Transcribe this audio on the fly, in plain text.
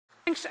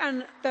Thanks,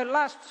 and the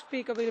last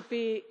speaker will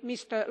be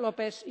Mr.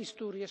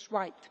 LÓPEZ-ISTÚRIZ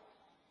WHITE.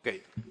 Okay.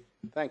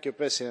 Thank you,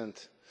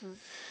 President.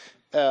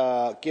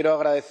 Quiero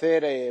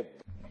agradecer.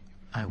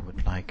 I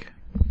would like,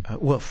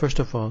 well, first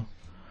of all,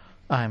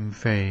 I'm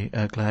very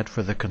glad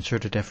for the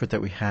concerted effort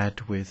that we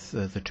had with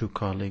the two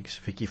colleagues,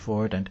 Vicky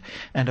Ford,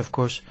 and of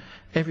course,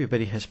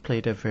 everybody has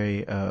played a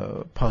very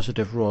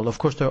positive role. Of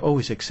course, there are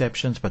always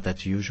exceptions, but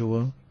that's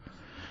usual.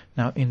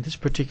 Now, in this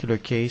particular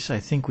case, I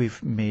think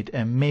we've made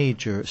a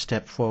major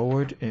step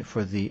forward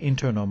for the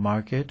internal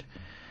market,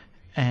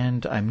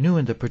 and I'm new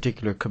in the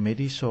particular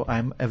committee, so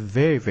I'm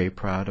very, very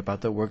proud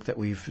about the work that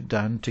we've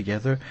done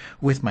together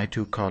with my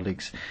two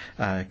colleagues,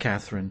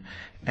 Catherine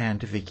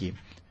and Vicky.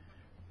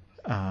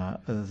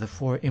 The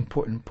four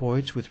important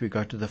points with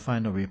regard to the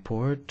final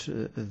report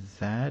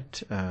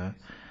that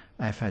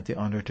I've had the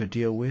honor to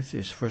deal with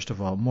is, first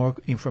of all, more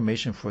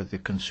information for the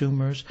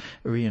consumers,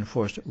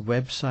 reinforced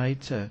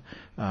websites,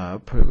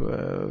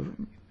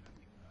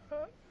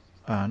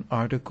 an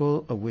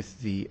article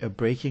with the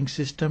braking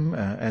system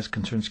as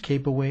concerns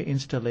cableway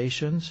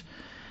installations,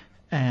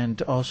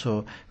 and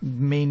also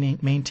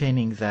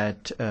maintaining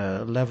that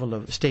level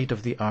of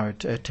state-of-the-art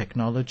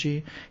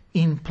technology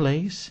in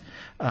place,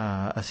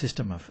 a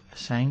system of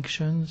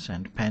sanctions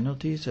and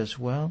penalties as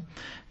well.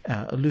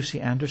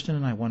 Lucy Anderson,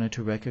 and I wanted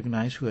to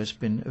recognize, who has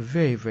been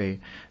very, very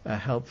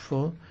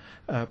helpful,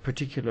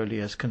 particularly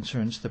as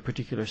concerns the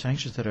particular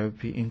sanctions that are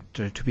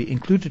to be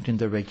included in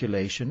the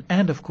regulation,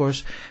 and of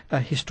course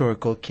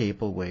historical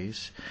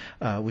cableways,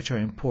 which are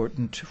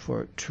important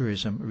for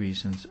tourism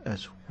reasons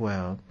as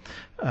well.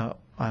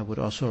 I would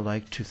also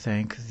like to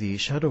thank the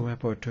shadow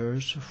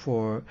rapporteurs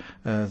for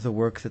the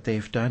work that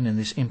they've done in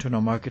this internal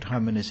market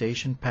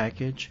harmonization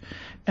package,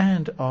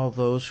 and all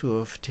those who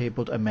have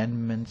tabled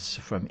amendments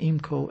from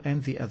IMCO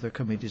and the other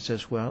committees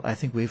as well. I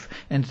think we've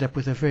ended up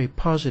with a very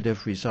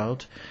positive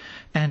result,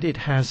 and it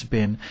has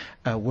been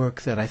a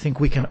work that I think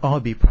we can all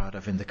be proud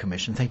of in the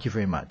Commission. Thank you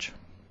very much,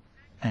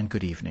 and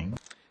good evening.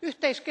 The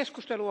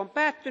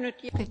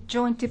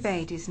joint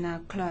debate is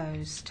now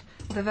closed.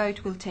 The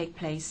vote will take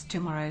place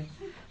tomorrow.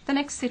 The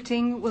next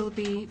sitting will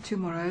be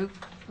tomorrow,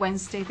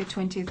 Wednesday, the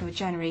 20th of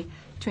January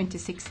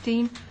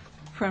 2016,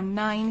 from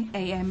 9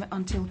 a.m.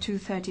 until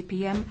 2:30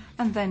 p.m.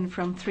 and then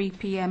from 3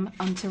 p.m.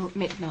 until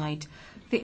midnight.